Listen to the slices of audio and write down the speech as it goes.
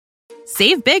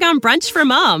Save big on brunch for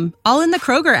mom, all in the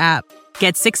Kroger app.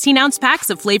 Get 16-ounce packs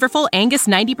of flavorful Angus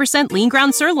 90% lean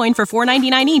ground sirloin for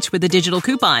 $4.99 each with a digital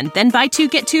coupon. Then buy 2,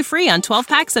 get 2 free on 12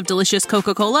 packs of delicious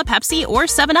Coca-Cola, Pepsi, or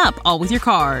 7-Up, all with your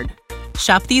card.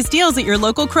 Shop these deals at your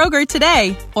local Kroger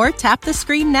today, or tap the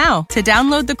screen now to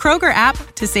download the Kroger app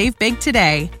to save big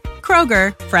today.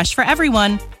 Kroger, fresh for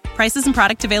everyone. Prices and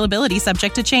product availability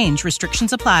subject to change.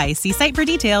 Restrictions apply. See site for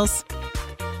details.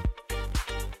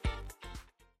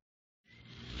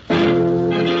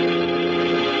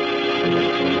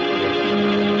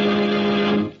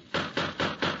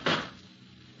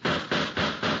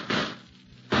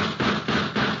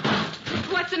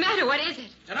 What's the matter? What is it?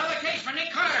 Another case for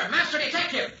Nick Carter, Master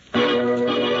Detective.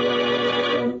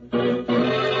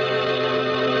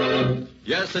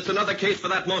 Yes, it's another case for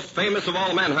that most famous of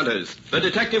all manhunters, the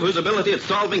detective whose ability at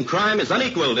solving crime is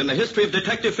unequaled in the history of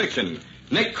detective fiction.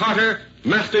 Nick Carter,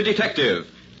 Master Detective,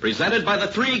 presented by the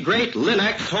 3 great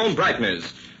Lin-X home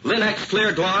brighteners: Lin-X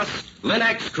Clear Gloss,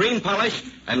 Lin-X Cream Polish,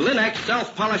 and Lin-X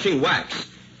Self-Polishing Wax.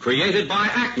 Created by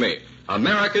Acme,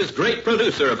 America's great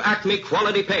producer of Acme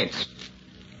quality paints.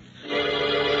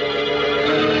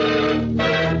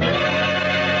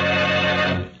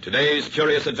 Today's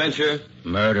curious adventure: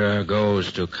 Murder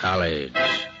Goes to College,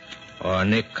 or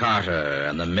Nick Carter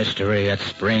and the Mystery at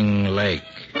Spring Lake.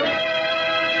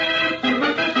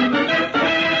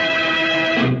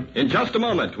 In just a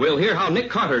moment, we'll hear how Nick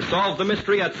Carter solved the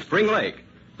mystery at Spring Lake.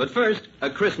 But first, a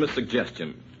Christmas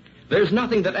suggestion. There's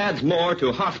nothing that adds more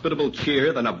to hospitable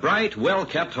cheer than a bright,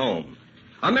 well-kept home.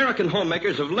 American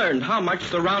homemakers have learned how much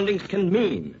surroundings can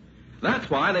mean. That's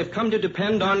why they've come to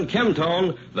depend on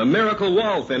Chemtone, the miracle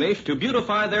wall finish, to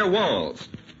beautify their walls.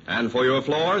 And for your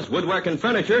floors, woodwork, and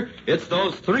furniture, it's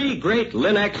those 3 great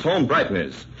Lin-X home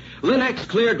brighteners. Lin-X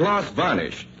Clear Gloss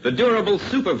Varnish, the durable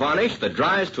super varnish that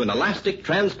dries to an elastic,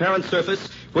 transparent surface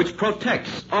which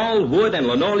protects all wood and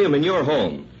linoleum in your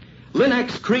home.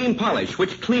 Lin-X Cream Polish,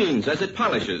 which cleans as it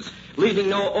polishes, leaving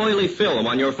no oily film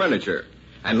on your furniture.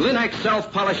 And Lin-X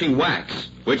Self-Polishing Wax,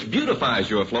 which beautifies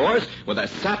your floors with a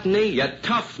satiny yet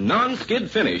tough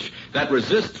non-skid finish that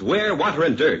resists wear, water,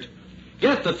 and dirt.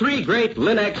 Get the 3 great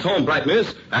Lin-X home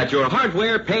brighteners at your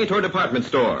hardware, paint, or department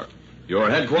store.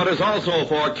 Your headquarters also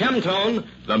for Chemtone,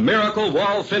 the miracle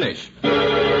wall finish.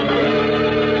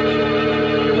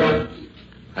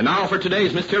 And now for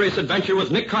today's mysterious adventure with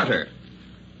Nick Carter.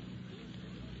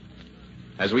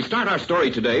 As we start our story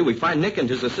today, we find Nick and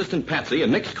his assistant Patsy in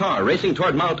Nick's car racing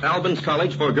toward Mount Albans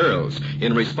College for Girls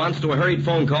in response to a hurried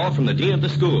phone call from the dean of the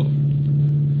school.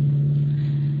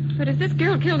 But if this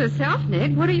girl killed herself,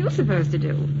 Nick, what are you supposed to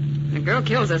do? When a girl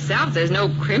kills herself, there's no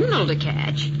criminal to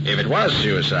catch. If it was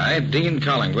suicide, Dean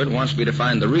Collingwood wants me to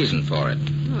find the reason for it.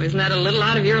 Oh, isn't that a little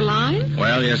out of your line?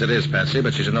 Well, yes, it is, Patsy,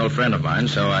 but she's an old friend of mine,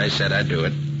 so I said I'd do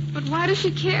it. But why does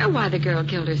she care why the girl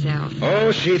killed herself?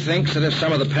 Oh, she thinks that if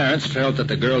some of the parents felt that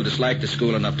the girl disliked the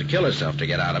school enough to kill herself to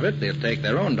get out of it, they'll take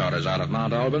their own daughters out of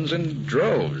Mount Albans in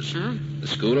droves. Huh? The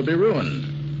school will be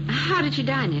ruined. How did she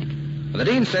die, Nick? Well,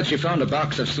 the dean said she found a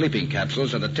box of sleeping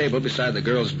capsules on a table beside the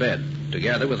girl's bed,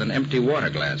 together with an empty water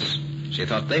glass. She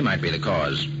thought they might be the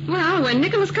cause. Well, when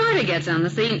Nicholas Carter gets on the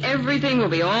scene, everything will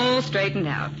be all straightened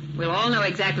out. We'll all know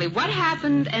exactly what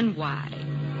happened and why.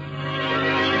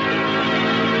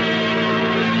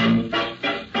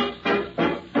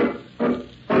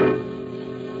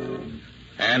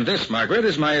 And this, Margaret,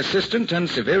 is my assistant and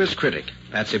severest critic,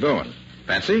 Patsy Bowen.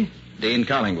 Patsy, Dean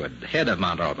Collingwood, head of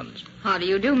Mount Albans. How do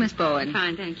you do, Miss Bowen?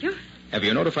 Fine, thank you. Have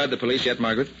you notified the police yet,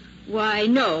 Margaret? Why,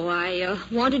 no. I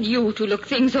wanted you to look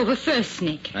things over first,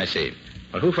 Nick. I see.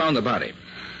 Well, who found the body?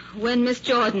 When Miss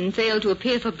Jordan failed to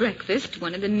appear for breakfast,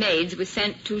 one of the maids was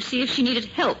sent to see if she needed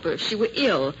help or if she were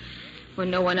ill.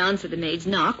 When no one answered the maid's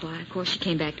knock, why, of course, she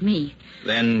came back to me.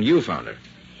 Then you found her?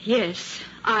 Yes,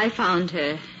 I found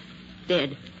her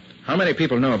dead. How many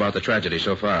people know about the tragedy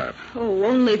so far? Oh,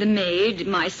 only the maid,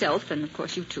 myself, and, of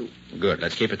course, you two. Good.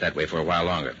 Let's keep it that way for a while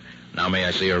longer. Now, may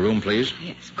I see your room, please?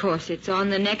 Yes, of course. It's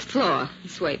on the next floor.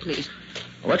 This way, please.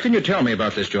 What can you tell me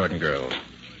about this Jordan girl?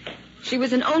 She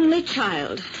was an only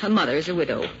child. Her mother is a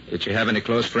widow. Did she have any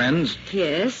close friends?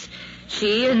 Yes.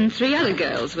 She and 3 other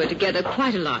girls were together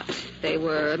quite a lot. They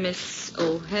were Miss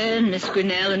O'Hare, Miss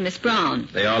Grinnell, and Miss Brown.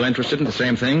 They all interested in the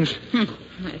same things? Her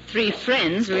 3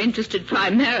 friends were interested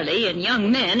primarily in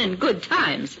young men and good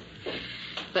times.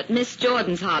 But Miss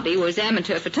Jordan's hobby was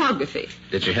amateur photography.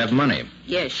 Did she have money?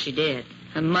 Yes, she did.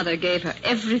 Her mother gave her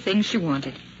everything she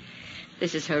wanted.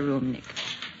 This is her room, Nick.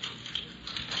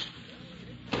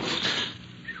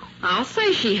 I'll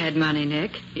say she had money,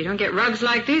 Nick. You don't get rugs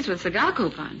like these with cigar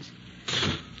coupons.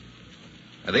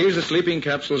 Are these the sleeping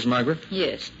capsules, Margaret?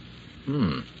 Yes.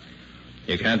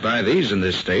 You can't buy these in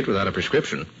this state without a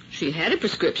prescription. She had a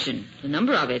prescription, the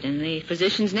number of it, and the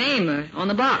physician's name on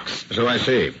the box. So I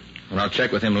see. And I'll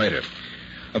check with him later.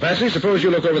 Well, Patsy, suppose you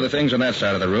look over the things on that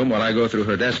side of the room while I go through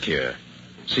her desk here.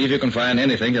 See if you can find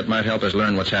anything that might help us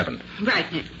learn what's happened.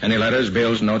 Right, Nick. Any letters,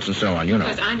 bills, notes, and so on, you know.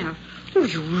 Yes, I know. Oh,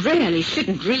 you really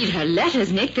shouldn't read her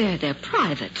letters, Nick. They're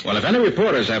private. Well, if any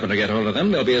reporters happen to get hold of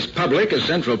them, they'll be as public as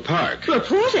Central Park.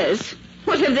 Reporters?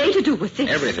 What have they to do with this?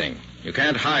 Everything. You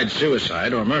can't hide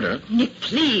suicide or murder. Nick,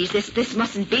 please, this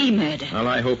mustn't be murder. Well,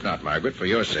 I hope not, Margaret, for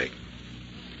your sake.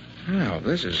 Well,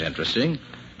 this is interesting.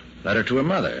 Letter to her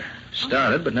mother.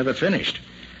 Started but never finished.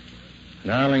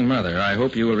 Darling Mother, I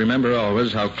hope you will remember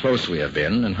always how close we have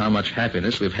been and how much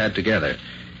happiness we've had together.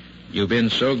 You've been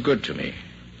so good to me.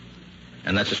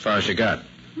 And that's as far as she got.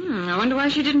 I wonder why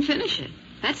she didn't finish it.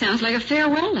 That sounds like a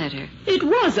farewell letter. It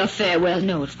was a farewell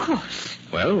note, of course.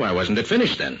 Well, why wasn't it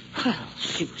finished then? Well,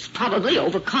 she was probably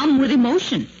overcome with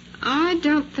emotion. I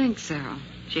don't think so.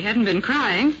 She hadn't been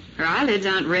crying. Her eyelids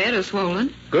aren't red or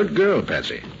swollen. Good girl,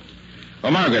 Patsy.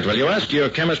 Well, Margaret, will you ask your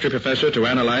chemistry professor to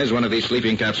analyze one of these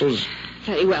sleeping capsules?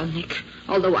 Very well, Nick.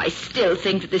 Although I still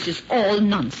think that this is all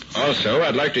nonsense. Also,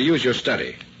 I'd like to use your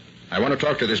study. I want to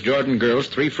talk to this Jordan girl's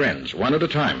 3 friends, one at a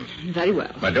time. Very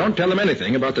well. But don't tell them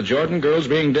anything about the Jordan girls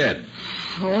being dead.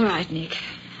 All right, Nick.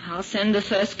 I'll send the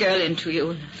first girl in to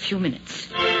you in a few minutes.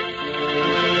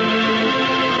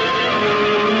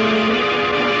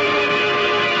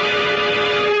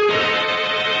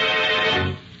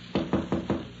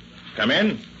 Come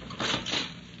in.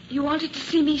 You wanted to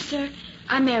see me, sir?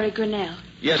 I'm Mary Grinnell.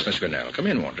 Yes, Miss Grinnell. Come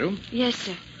in, won't you? Yes,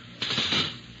 sir.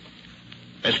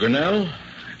 Miss Grinnell,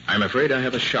 I'm afraid I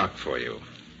have a shock for you.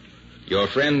 Your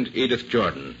friend Edith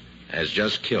Jordan has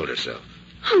just killed herself.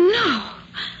 Oh,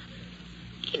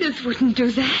 no. Edith wouldn't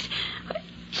do that.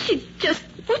 She just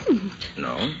wouldn't.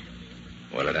 No?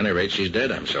 Well, at any rate, she's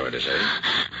dead, I'm sorry to say.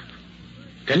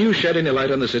 Can you shed any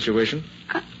light on the situation?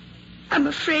 I'm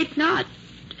afraid not.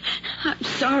 I'm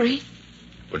sorry.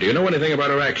 Well, do you know anything about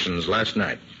her actions last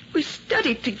night? We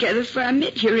studied together for our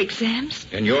mid-year exams.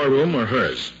 In your room or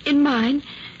hers? In mine.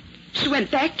 She went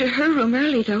back to her room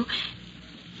early, though.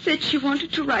 Said she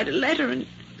wanted to write a letter and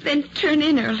then turn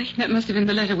in early. That must have been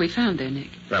the letter we found there, Nick.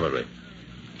 Probably.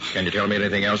 Can you tell me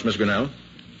anything else, Miss Grinnell?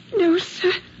 No,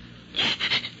 sir.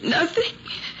 Nothing.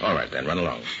 All right, then, run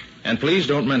along. And please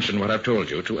don't mention what I've told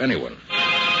you to anyone.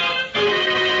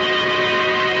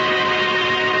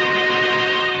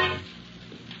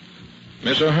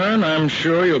 Miss O'Hearn, I'm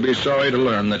sure you'll be sorry to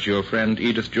learn that your friend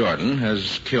Edith Jordan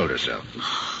has killed herself.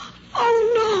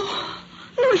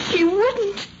 Oh, no. No, she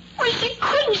wouldn't. Well, she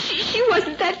couldn't. She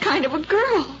wasn't that kind of a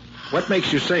girl. What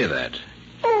makes you say that?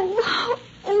 Oh,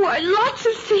 why, lots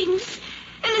of things.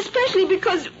 And especially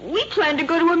because we planned to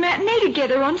go to a matinee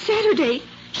together on Saturday.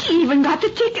 She even got the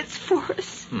tickets for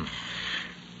us.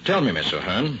 Tell me, Miss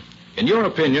O'Hearn, in your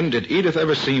opinion, did Edith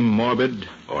ever seem morbid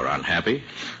or unhappy?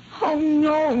 Oh,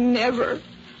 no, never.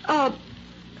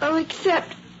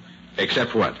 Except...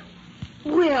 Except what?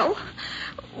 Well,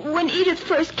 when Edith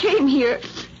first came here,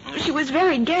 she was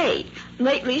very gay.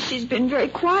 Lately, she's been very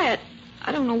quiet.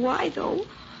 I don't know why, though.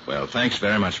 Well, thanks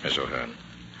very much, Miss O'Hearn.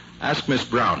 Ask Miss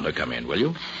Brown to come in, will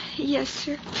you? Yes,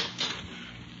 sir.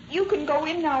 You can go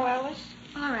in now, Alice.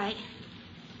 All right.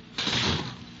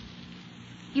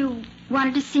 You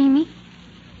wanted to see me?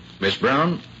 Miss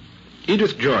Brown,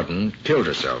 Edith Jordan killed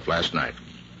herself last night.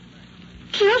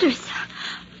 Killed herself?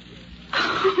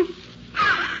 Oh,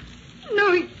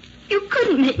 no, you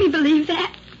couldn't make me believe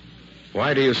that.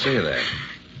 Why do you say that?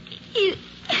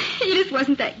 Edith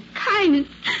wasn't that kind. And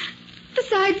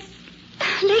besides,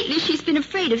 lately she's been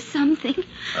afraid of something.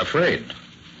 Afraid?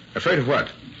 Afraid of what?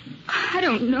 I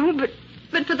don't know, but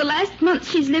for the last month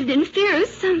she's lived in fear of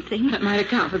something. That might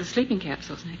account for the sleeping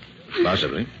capsules, Nick.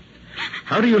 Possibly.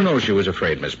 How do you know she was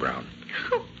afraid, Miss Brown?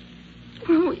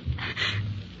 Well,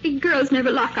 we girls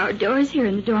never lock our doors here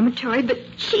in the dormitory, but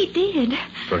she did.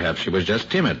 Perhaps she was just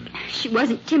timid. She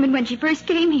wasn't timid when she first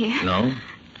came here. No?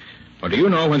 Well, do you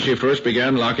know when she first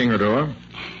began locking her door?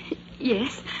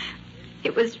 Yes.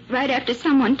 It was right after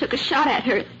someone took a shot at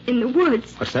her in the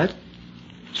woods. What's that?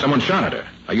 Someone shot at her.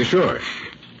 Are you sure?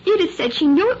 Edith said she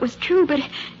knew it was true, but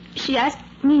she asked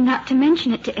me not to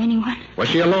mention it to anyone. Was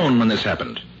she alone when this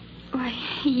happened? Why,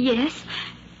 yes.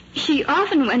 She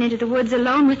often went into the woods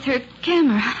alone with her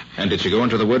camera. And did she go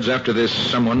into the woods after this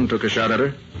someone took a shot at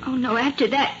her? Oh, no, after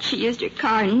that she used her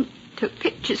car and took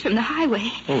pictures from the highway.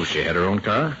 Oh, she had her own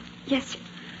car? Yes, sir.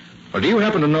 Well, do you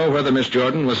happen to know whether Miss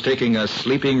Jordan was taking a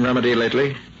sleeping remedy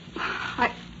lately?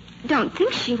 I don't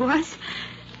think she was.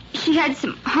 She had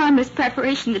some harmless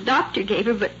preparation the doctor gave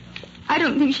her, but I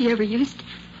don't think she ever used it.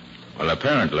 Well,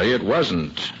 apparently it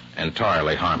wasn't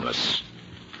entirely harmless.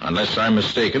 Unless I'm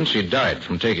mistaken, she died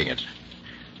from taking it.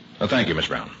 Well, thank you, Miss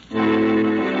Brown.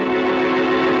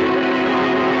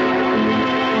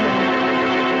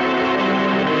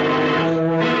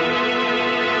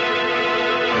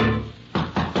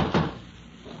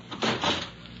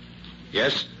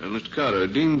 Yes? Mr. Carter,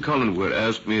 Dean Collingwood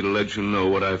asked me to let you know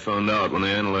what I found out when I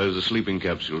analyzed the sleeping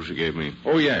capsule she gave me.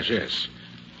 Oh, yes.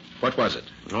 What was it?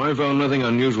 I found nothing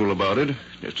unusual about it.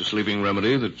 Just a sleeping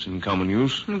remedy that's in common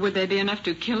use. Would they be enough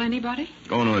to kill anybody?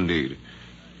 Oh, no, indeed.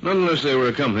 Not unless they were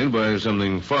accompanied by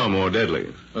something far more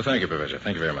deadly. Well, thank you, Professor.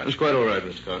 Thank you very much. It's quite all right,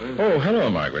 Mr. Carter. Oh, hello,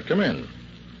 Margaret. Come in.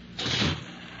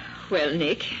 Well,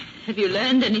 Nick, have you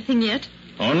learned anything yet?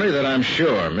 Only that I'm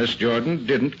sure Miss Jordan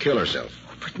didn't kill herself.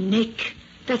 But, Nick,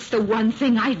 that's the one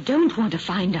thing I don't want to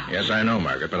find out. Yes, I know,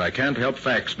 Margaret, but I can't help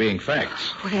facts being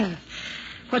facts. Well,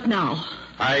 what now?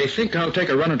 I think I'll take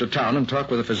a run into town and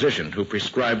talk with a physician who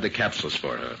prescribed the capsules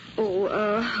for her.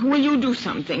 Will you do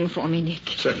something for me, Nick?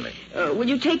 Certainly. Will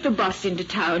you take the bus into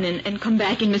town and come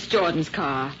back in Miss Jordan's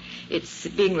car? It's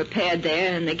being repaired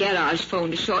there, and the garage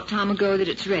phoned a short time ago that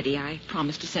it's ready. I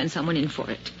promised to send someone in for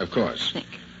it. Of course. Nick.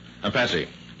 Patsy,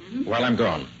 while I'm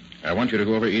gone, I want you to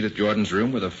go over Edith Jordan's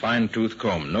room with a fine-tooth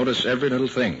comb. Notice every little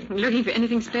thing. Looking for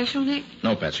anything special, Nick?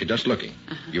 No, Patsy, just looking.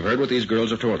 You've heard what these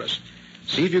girls have told us.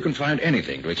 See if you can find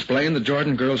anything to explain the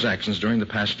Jordan girls' actions during the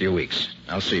past few weeks.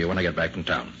 I'll see you when I get back from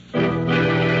town.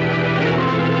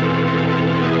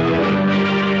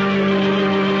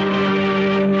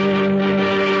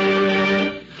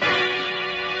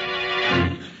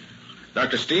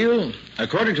 Dr. Steele,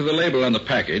 according to the label on the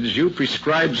package, you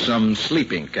prescribed some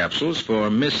sleeping capsules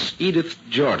for Miss Edith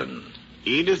Jordan.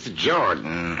 Edith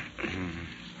Jordan.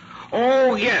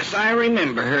 Oh, yes, I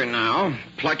remember her now.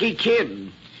 Plucky kid.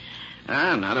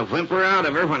 Not a whimper out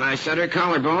of her when I set her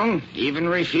collarbone. Even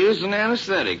refused an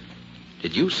anesthetic.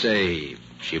 Did you say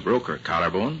she broke her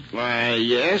collarbone? Why,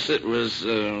 yes, it was,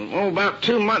 about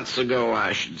 2 months ago,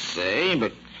 I should say,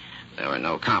 but there were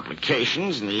no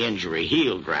complications and the injury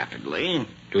healed rapidly.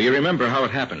 Do you remember how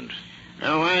it happened?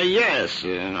 Oh, yes,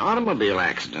 an automobile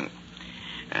accident.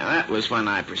 That was when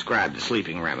I prescribed the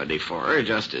sleeping remedy for her,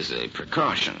 just as a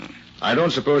precaution. I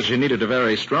don't suppose she needed a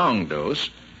very strong dose.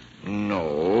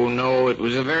 No, it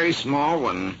was a very small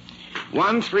one.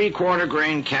 1 3/4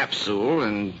 grain capsule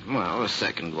and, a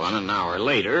second one an hour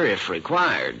later, if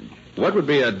required. What would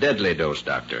be a deadly dose,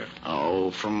 Doctor?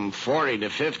 Oh, from 40 to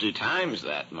 50 times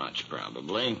that much,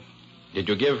 probably. Did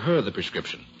you give her the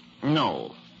prescription?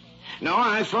 No,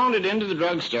 I phoned it into the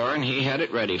drugstore, and he had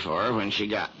it ready for her when she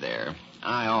got there.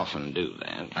 I often do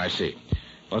that. I see.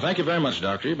 Well, thank you very much,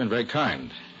 Doctor. You've been very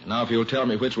kind. Now, if you'll tell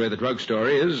me which way the drugstore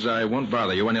is, I won't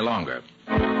bother you any longer.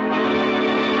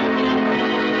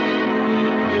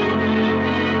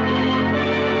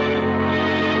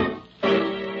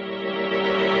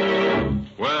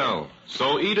 Well,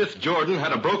 so Edith Jordan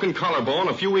had a broken collarbone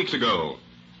a few weeks ago.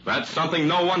 That's something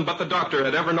no one but the doctor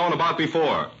had ever known about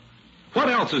before. What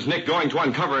else is Nick going to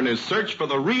uncover in his search for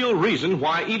the real reason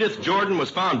why Edith Jordan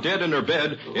was found dead in her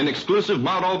bed in exclusive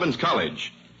Mount Albans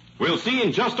College? We'll see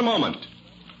in just a moment.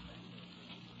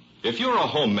 If you're a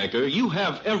homemaker, you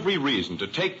have every reason to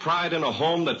take pride in a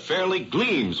home that fairly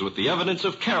gleams with the evidence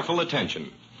of careful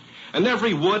attention. And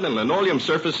every wood and linoleum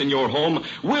surface in your home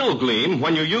will gleam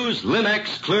when you use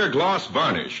Lin-X Clear Gloss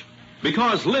Varnish.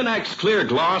 Because Lin-X Clear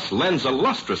Gloss lends a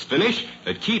lustrous finish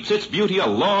that keeps its beauty a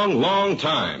long, long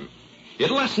time.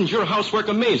 It lessens your housework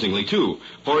amazingly, too,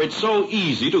 for it's so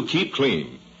easy to keep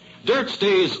clean. Dirt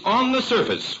stays on the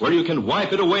surface where you can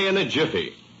wipe it away in a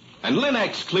jiffy. And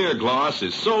Lin-X Clear Gloss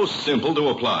is so simple to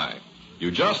apply.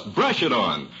 You just brush it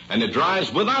on, and it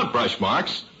dries without brush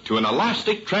marks to an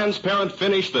elastic, transparent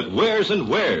finish that wears and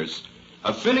wears.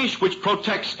 A finish which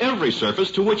protects every surface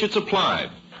to which it's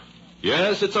applied.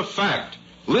 Yes, it's a fact.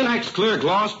 Lin-X Clear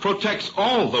Gloss protects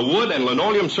all the wood and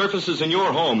linoleum surfaces in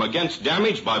your home against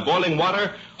damage by boiling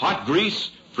water, hot grease,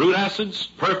 fruit acids,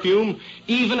 perfume,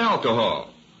 even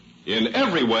alcohol. In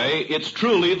every way, it's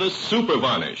truly the super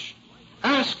varnish.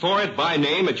 Ask for it by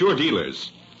name at your dealers.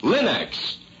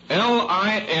 Lin-X,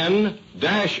 Lin-X,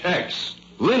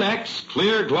 Lin-X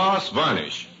Clear Gloss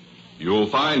Varnish. You'll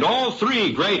find all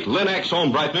 3 great Lin-X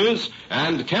home brighteners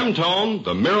and Chemtone,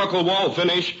 the miracle wall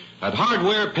finish, at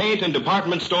hardware, paint, and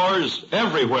department stores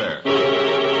everywhere.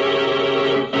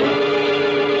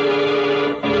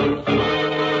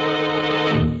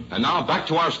 And now back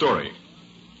to our story.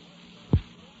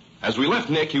 As we left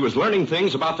Nick, he was learning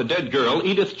things about the dead girl,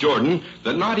 Edith Jordan,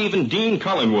 that not even Dean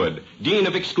Collingwood, dean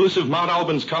of exclusive Mount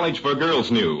Albans College for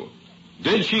Girls, knew.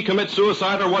 Did she commit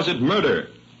suicide or was it murder?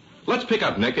 Let's pick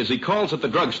up Nick as he calls at the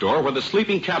drugstore where the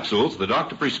sleeping capsules the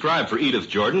doctor prescribed for Edith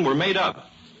Jordan were made up.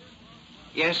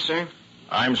 Yes, sir.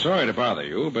 I'm sorry to bother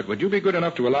you, but would you be good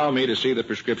enough to allow me to see the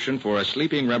prescription for a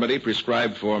sleeping remedy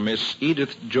prescribed for Miss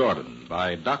Edith Jordan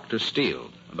by Dr. Steele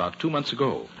about 2 months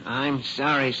ago? I'm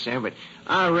sorry, sir, but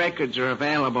our records are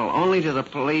available only to the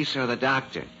police or the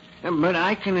doctor. But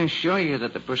I can assure you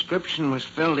that the prescription was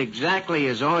filled exactly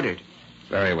as ordered.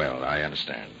 Very well, I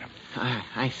understand.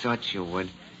 I thought you would.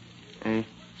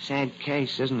 Sad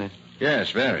case, isn't it?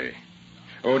 Yes, very.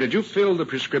 Oh, did you fill the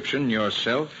prescription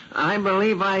yourself? I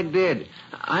believe I did.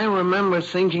 I remember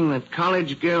thinking that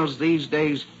college girls these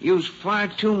days use far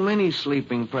too many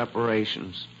sleeping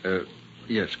preparations.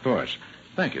 Yes, of course.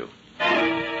 Thank you.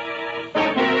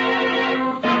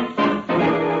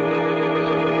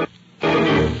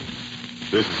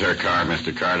 This is her car,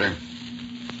 Mr. Carter.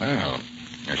 Well,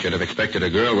 I should have expected a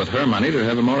girl with her money to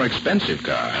have a more expensive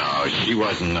car. No, she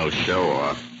wasn't no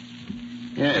show-off.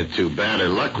 Yeah, too bad her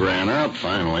luck ran out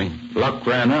finally. Luck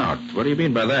ran out? What do you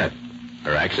mean by that?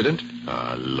 Her accident?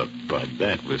 Look, Bud,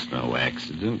 that was no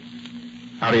accident.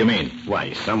 How do you mean?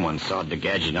 Why, someone sawed the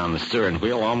gadget on the steering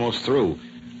wheel almost through.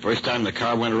 First time the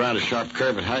car went around a sharp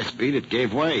curve at high speed, it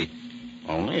gave way.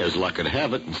 Only, as luck would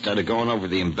have it, instead of going over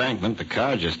the embankment, the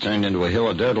car just turned into a hill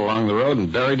of dirt along the road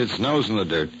and buried its nose in the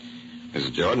dirt. Miss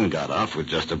Jordan got off with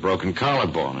just a broken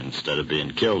collarbone instead of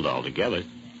being killed altogether.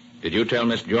 Did you tell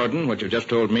Miss Jordan what you just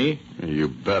told me? You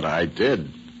bet I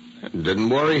did. It didn't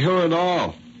worry her at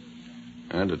all.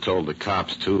 I'd have told the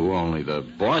cops, too, only the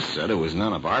boss said it was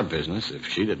none of our business if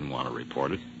she didn't want to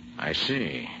report it. I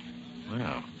see.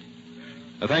 Well,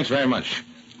 thanks very much.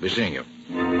 Be seeing you.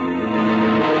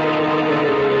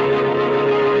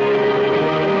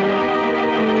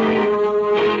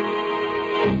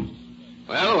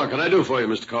 Well, what can I do for you,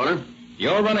 Mr. Carter?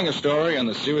 You're running a story on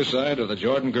the suicide of the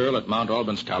Jordan girl at Mount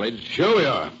Albans College? Sure we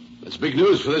are. That's big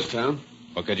news for this town.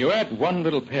 Well, could you add one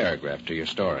little paragraph to your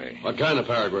story? What kind of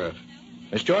paragraph?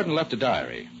 Miss Jordan left a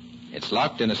diary. It's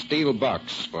locked in a steel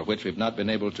box for which we've not been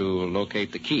able to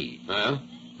locate the key. Yeah?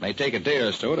 May take a day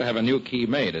or so to have a new key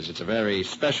made, as it's a very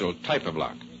special type of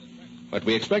lock. But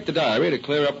we expect the diary to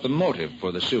clear up the motive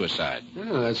for the suicide.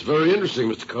 Yeah, that's very interesting,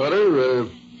 Mr. Carter.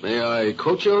 May I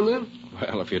quote you on that?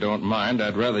 Well, if you don't mind,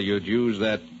 I'd rather you'd use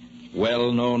that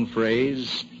well-known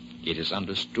phrase, "It is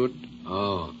understood."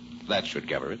 Oh. That should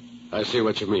cover it. I see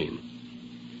what you mean.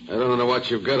 I don't know what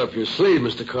you've got up your sleeve,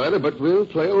 Mr. Carter, but we'll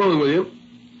play along with you.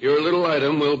 Your little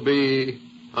item will be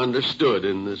understood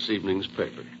in this evening's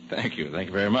paper. Thank you. Thank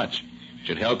you very much.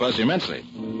 Should help us immensely.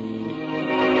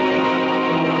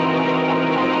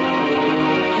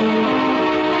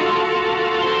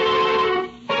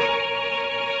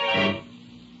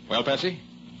 Well, Patsy?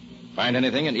 Find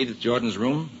anything in Edith Jordan's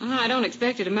room? I don't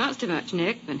expect it amounts to much,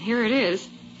 Nick, but here it is.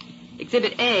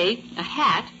 Exhibit A, a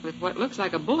hat with what looks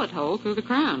like a bullet hole through the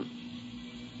crown.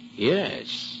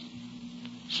 Yes.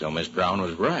 So Miss Brown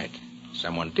was right.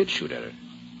 Someone did shoot at her.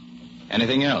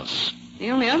 Anything else?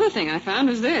 The only other thing I found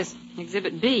was this,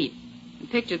 Exhibit B, a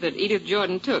picture that Edith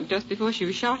Jordan took just before she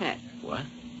was shot at. What?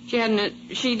 She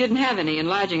didn't have any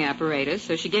enlarging apparatus,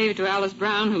 so she gave it to Alice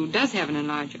Brown, who does have an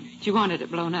enlarger. She wanted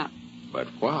it blown up. But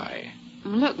why?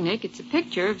 Look, Nick, it's a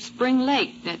picture of Spring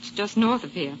Lake. That's just north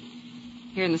of here.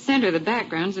 Here in the center of the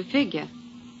background's a figure.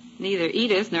 Neither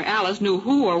Edith nor Alice knew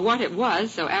who or what it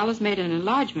was, so Alice made an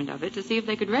enlargement of it to see if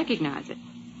they could recognize it.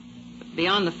 But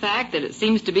beyond the fact that it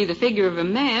seems to be the figure of a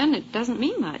man, it doesn't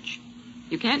mean much.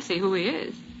 You can't see who he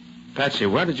is. Patsy,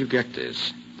 where did you get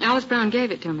this? Alice Brown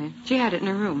gave it to me. She had it in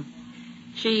her room.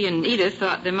 She and Edith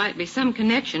thought there might be some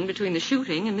connection between the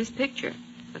shooting and this picture,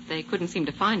 but they couldn't seem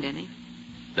to find any.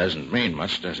 Doesn't mean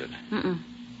much, does it? Mm-mm.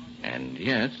 And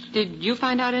yet... Did you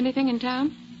find out anything in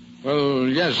town? Well,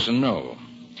 yes and no.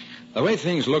 The way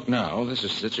things look now, this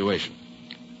is the situation.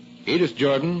 Edith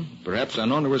Jordan, perhaps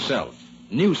unknown to herself,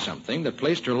 knew something that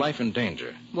placed her life in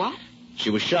danger. What?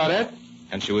 She was shot at,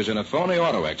 and she was in a phony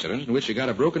auto accident in which she got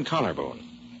a broken collarbone.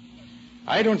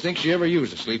 I don't think she ever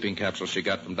used the sleeping capsule she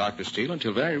got from Dr. Steele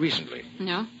until very recently.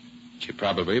 No? She'd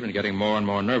probably been getting more and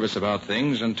more nervous about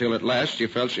things until at last she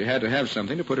felt she had to have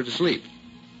something to put her to sleep.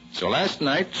 So last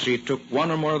night she took one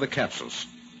or more of the capsules,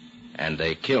 and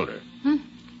they killed her.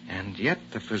 And yet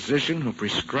the physician who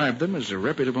prescribed them is a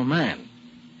reputable man.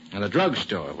 And the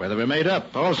drugstore where they were made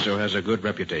up also has a good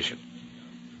reputation.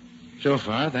 So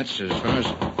far, that's as far as...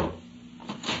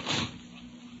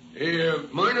 Hey,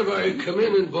 mind if I come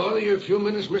in and bother you a few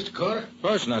minutes, Mr. Carter? Of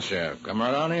course not, Sheriff. Come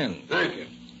right on in. Thank you.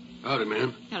 Howdy,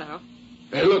 ma'am. Hello.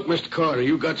 Hey, look, Mr. Carter,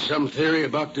 you got some theory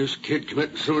about this kid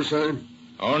committing suicide?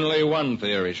 Only one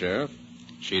theory, Sheriff.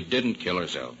 She didn't kill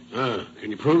herself.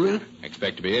 Can you prove that?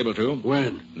 Expect to be able to.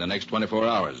 When? In the next 24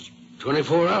 hours.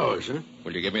 24 hours, huh?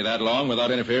 Will you give me that long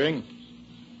without interfering?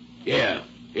 Yeah.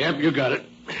 Yep, you got it.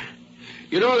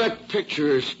 You know, that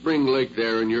picture of Spring Lake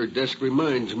there in your desk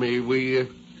reminds me, we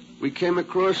came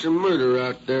across a murder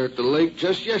out there at the lake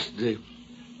just yesterday.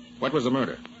 What was the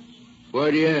murder?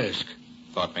 Why do you ask?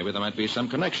 Thought maybe there might be some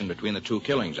connection between the two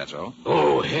killings, that's all.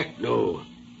 Oh, heck no.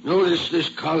 No, this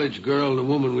college girl and the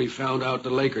woman we found out at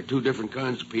the lake are two different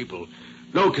kinds of people.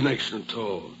 No connection at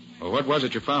all. Well, what was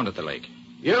it you found at the lake?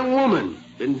 Young woman.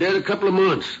 Been dead a couple of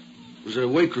months. Was a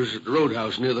waitress at the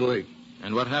roadhouse near the lake.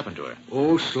 And what happened to her?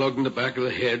 Oh, slugged in the back of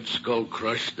the head, skull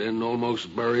crushed, then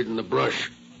almost buried in the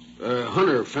brush.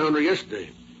 Hunter found her yesterday.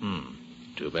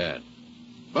 Too bad.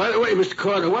 By the way, Mr.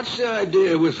 Carter, what's the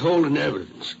idea of withholding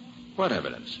evidence? What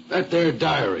evidence? That there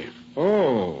diary.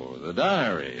 Oh, the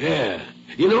diary. Yeah.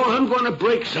 You know, I'm going to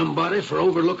break somebody for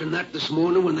overlooking that this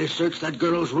morning when they searched that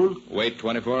girl's room. Wait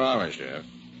 24 hours, Sheriff.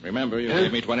 Remember, you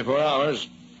gave me 24 hours.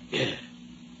 Yeah.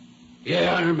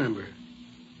 Yeah, I remember.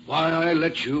 Why I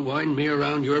let you wind me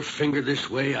around your finger this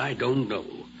way, I don't know.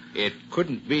 It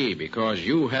couldn't be because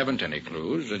you haven't any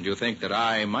clues and you think that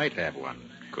I might have one,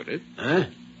 could it? Huh?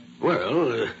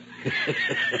 Well,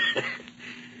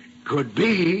 could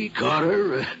be,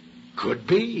 Carter. Could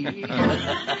be.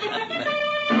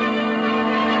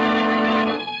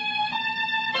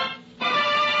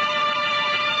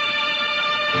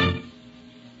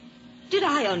 Did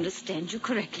I understand you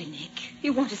correctly, Nick?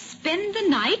 You want to spend the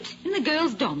night in the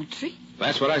girls' dormitory?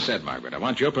 That's what I said, Margaret. I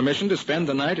want your permission to spend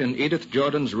the night in Edith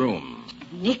Jordan's room.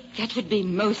 Nick, that would be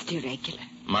most irregular.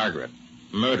 Margaret,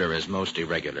 murder is most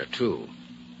irregular, too.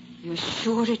 You're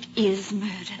sure it is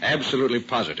murder? Absolutely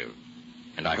positive.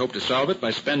 And I hope to solve it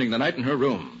by spending the night in her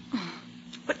room.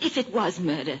 But if it was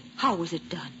murder, how was it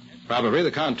done? Probably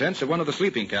the contents of one of the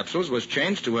sleeping capsules was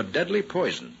changed to a deadly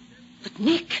poison. But,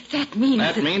 Nick, that means...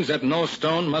 That means that no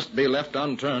stone must be left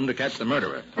unturned to catch the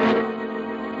murderer.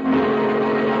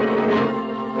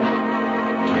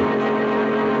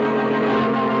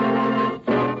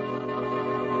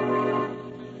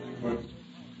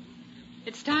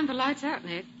 It's time for lights out,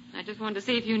 Nick. I just wanted to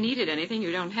see if you needed anything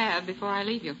you don't have before I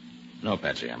leave you. No,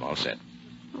 Patsy, I'm all set.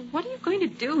 Well, what are you going to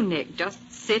do, Nick? Just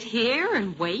sit here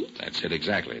and wait? That's it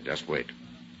exactly. Just wait.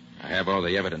 I have all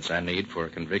the evidence I need for a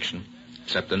conviction,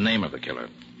 except the name of the killer.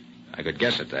 I could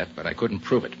guess at that, but I couldn't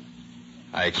prove it.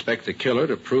 I expect the killer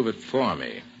to prove it for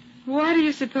me. Why do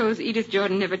you suppose Edith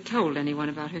Jordan never told anyone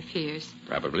about her fears?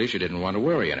 Probably she didn't want to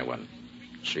worry anyone.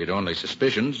 She had only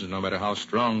suspicions, no matter how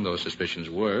strong those suspicions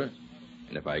were.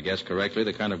 And if I guess correctly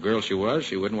the kind of girl she was,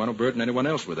 she wouldn't want to burden anyone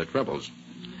else with her troubles.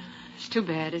 It's too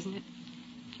bad, isn't it?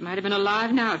 She might have been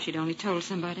alive now if she'd only told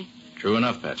somebody. True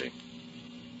enough, Patsy.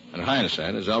 And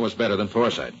hindsight is always better than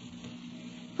foresight.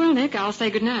 Well, Nick, I'll say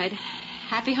goodnight.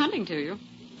 Happy hunting to you.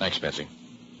 Thanks, Patsy.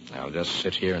 I'll just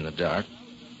sit here in the dark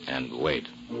and wait.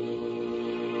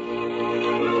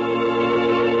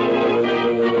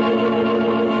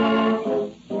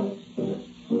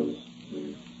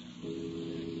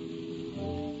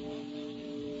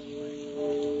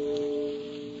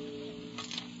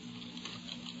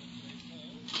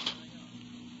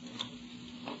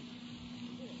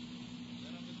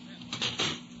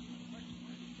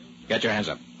 Get your hands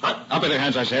up. Up with your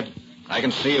hands, I said. I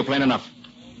can see you plain enough.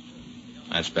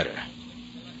 That's better.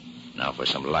 Now for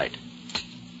some light.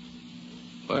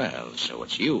 Well, so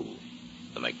it's you,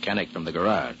 the mechanic from the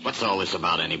garage. What's all this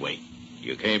about, anyway?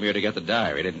 You came here to get the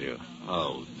diary, didn't you?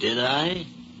 Oh, did I?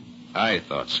 I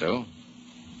thought so.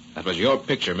 That was your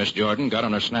picture Miss Jordan got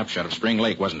on her snapshot of Spring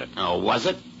Lake, wasn't it? Oh, was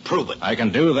it? Prove it. I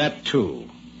can do that, too.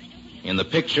 In the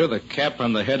picture, the cap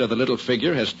on the head of the little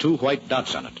figure has 2 white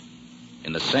dots on it.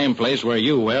 In the same place where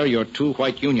you wear your 2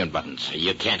 white union buttons.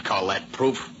 You can't call that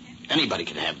proof. Anybody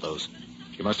can have those.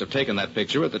 You must have taken that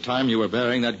picture at the time you were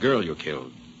burying that girl you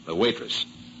killed, the waitress.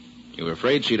 You were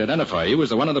afraid she'd identify you as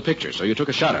the one in the picture, so you took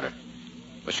a shot at her.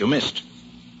 But you missed.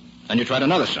 Then you tried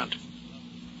another stunt.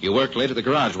 You worked late at the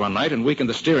garage one night and weakened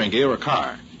the steering gear of a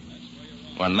car.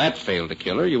 When that failed to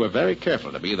kill her, you were very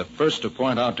careful to be the first to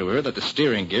point out to her that the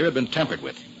steering gear had been tampered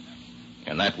with.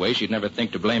 In that way, she'd never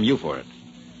think to blame you for it.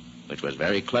 Which was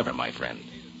very clever, my friend.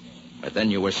 But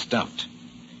then you were stumped.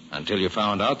 Until you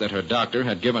found out that her doctor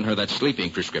had given her that sleeping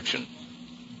prescription.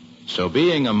 So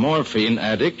being a morphine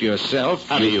addict yourself...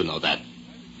 How do you know that?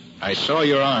 I saw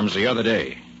your arms the other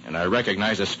day, and I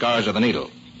recognized the scars of the needle.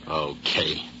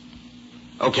 Okay.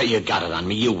 Okay, you got it on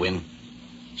me. You win.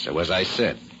 So as I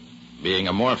said, being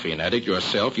a morphine addict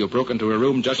yourself, you broke into her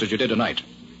room just as you did tonight,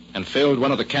 and filled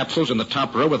one of the capsules in the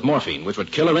top row with morphine, which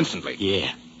would kill her instantly.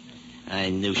 Yeah. I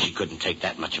knew she couldn't take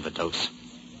that much of a dose.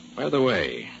 By the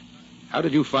way, how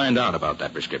did you find out about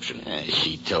that prescription?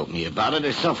 She told me about it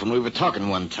herself when we were talking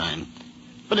one time.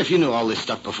 But if you knew all this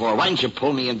stuff before, why didn't you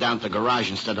pull me in down to the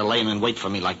garage instead of laying in wait for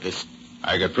me like this?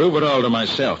 I could prove it all to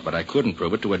myself, but I couldn't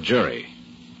prove it to a jury.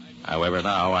 However,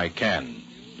 now I can,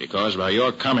 because by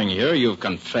your coming here, you've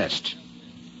confessed.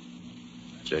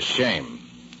 It's a shame,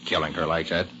 killing her like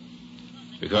that.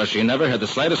 Because she never had the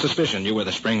slightest suspicion you were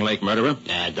the Spring Lake murderer.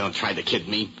 Don't try to kid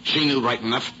me. She knew right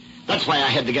enough. That's why I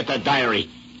had to get that diary.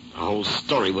 The whole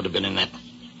story would have been in that.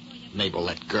 Mabel,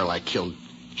 that girl I killed.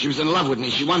 She was in love with me.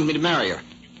 She wanted me to marry her.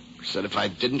 She said if I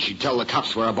didn't, she'd tell the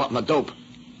cops where I bought my dope.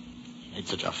 Made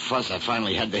such a fuss, I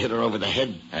finally had to hit her over the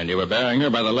head. And you were burying her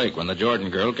by the lake when the Jordan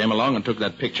girl came along and took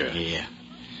that picture. Yeah.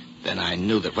 Then I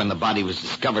knew that when the body was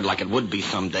discovered, like it would be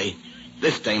someday,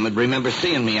 this dame would remember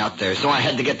seeing me out there, so I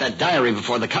had to get that diary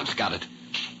before the cops got it.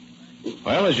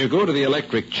 Well, as you go to the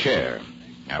electric chair,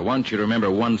 I want you to remember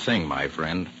one thing, my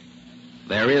friend.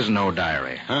 There is no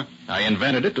diary. Huh? I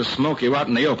invented it to smoke you out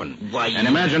in the open. Why, An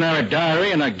imaginary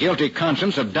diary and a guilty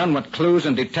conscience have done what clues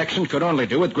and detection could only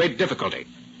do with great difficulty.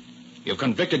 You've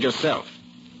convicted yourself.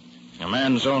 A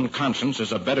man's own conscience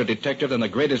is a better detective than the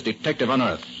greatest detective on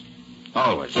earth.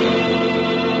 Always.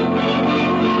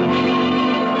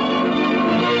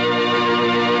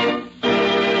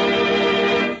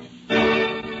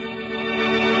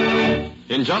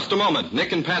 In just a moment,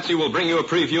 Nick and Patsy will bring you a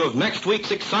preview of next week's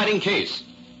exciting case.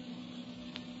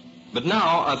 But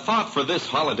now, a thought for this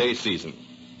holiday season.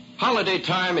 Holiday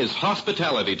time is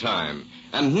hospitality time,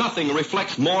 and nothing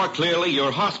reflects more clearly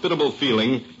your hospitable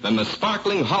feeling than the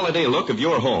sparkling holiday look of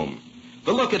your home.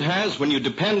 The look it has when you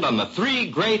depend on the 3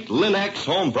 great Lin-X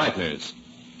home brighteners.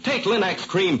 Take Lin-X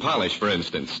cream polish, for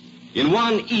instance. In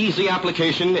one easy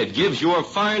application, it gives your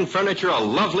fine furniture a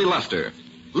lovely luster,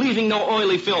 leaving no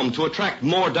oily film to attract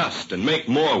more dust and make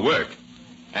more work.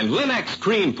 And Lin-X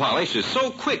cream polish is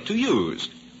so quick to use,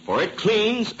 for it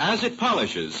cleans as it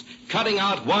polishes, cutting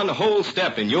out one whole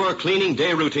step in your cleaning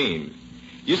day routine.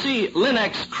 You see,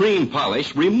 Lin-X cream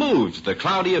polish removes the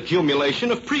cloudy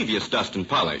accumulation of previous dust and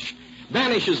polish,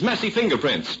 banishes messy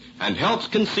fingerprints, and helps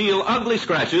conceal ugly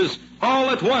scratches all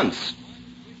at once.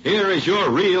 Here is your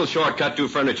real shortcut to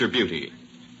furniture beauty.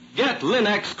 Get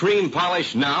Lin-X cream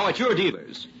polish now at your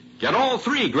dealers. Get all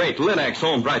 3 great Lin-X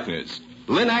home brighteners.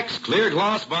 Lin-X clear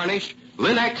gloss varnish,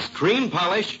 Lin-X cream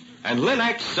polish, and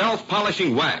Lin-X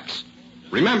self-polishing wax.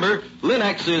 Remember,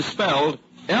 Lin-X is spelled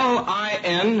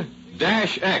L-I-N-X.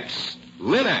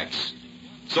 Lin-X.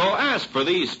 So ask for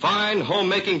these fine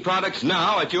homemaking products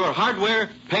now at your hardware,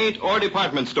 paint, or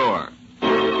department store.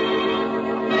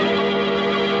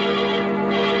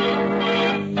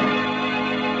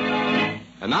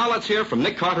 And now let's hear from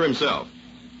Nick Carter himself.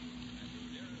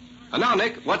 And now,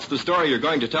 Nick, what's the story you're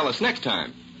going to tell us next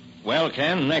time? Well,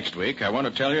 Ken, next week I want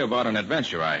to tell you about an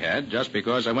adventure I had just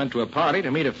because I went to a party to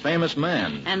meet a famous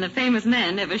man. And the famous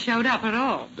man never showed up at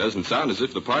all. Doesn't sound as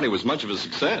if the party was much of a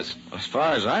success. As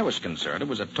far as I was concerned, it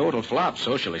was a total flop,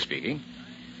 socially speaking.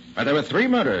 But there were 3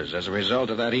 murders as a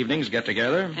result of that evening's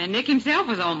get-together. And Nick himself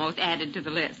was almost added to the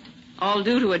list. All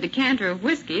due to a decanter of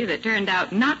whiskey that turned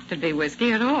out not to be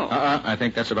whiskey at all. I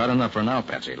think that's about enough for now,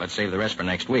 Patsy. Let's save the rest for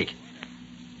next week.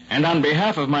 And on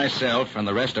behalf of myself and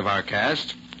the rest of our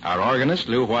cast, our organist,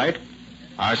 Lou White,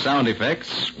 our sound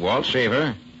effects, Walt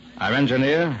Shaver, our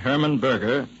engineer, Herman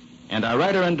Berger, and our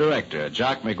writer and director,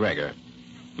 Jock McGregor,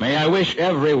 may I wish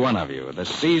every one of you the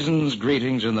season's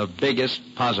greetings in the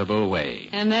biggest possible way.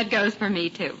 And that goes for me,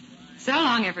 too. So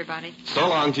long, everybody. So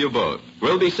long to you both.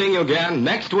 We'll be seeing you again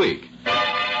next week.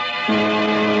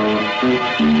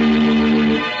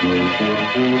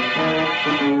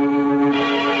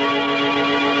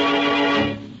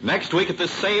 Next week at the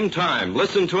same time,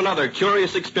 listen to another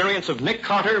curious experience of Nick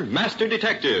Carter, Master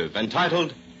Detective,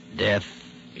 entitled Death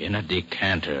in a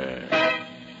Decanter,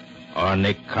 or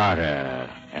Nick Carter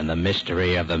and the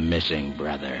Mystery of the Missing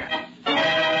Brother.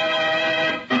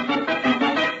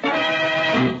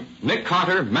 Nick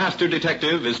Carter, Master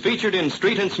Detective, is featured in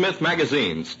Street and Smith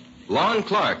magazines. Lon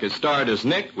Clark is starred as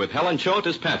Nick, with Helen Choate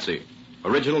as Patsy.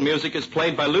 Original music is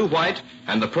played by Lou White,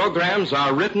 and the programs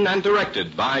are written and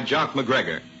directed by Jock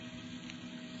McGregor.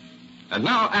 And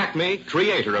now Acme,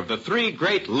 creator of the 3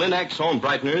 great Lin-X home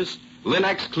brighteners,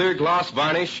 Lin-X clear gloss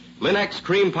varnish, Lin-X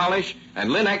cream polish,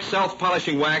 and Lin-X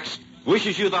self-polishing wax,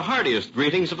 wishes you the heartiest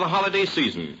greetings of the holiday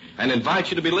season and invites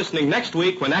you to be listening next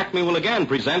week when Acme will again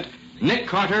present Nick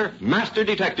Carter, Master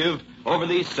Detective, over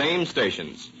these same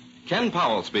stations. Ken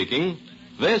Powell speaking.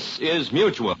 This is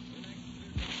Mutual.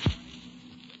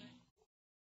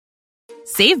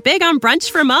 Save big on brunch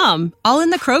for mom, all in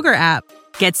the Kroger app.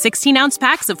 Get 16-ounce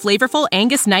packs of flavorful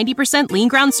Angus 90% lean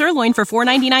ground sirloin for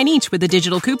 $4.99 each with a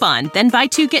digital coupon. Then buy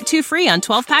 2, get 2 free on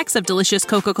 12 packs of delicious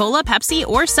Coca-Cola, Pepsi,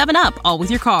 or 7-Up, all with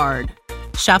your card.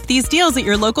 Shop these deals at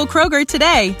your local Kroger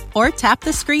today, or tap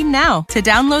the screen now to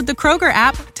download the Kroger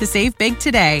app to save big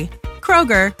today.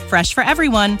 Kroger, fresh for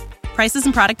everyone. Prices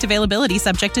and product availability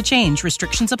subject to change.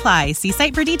 Restrictions apply. See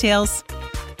site for details.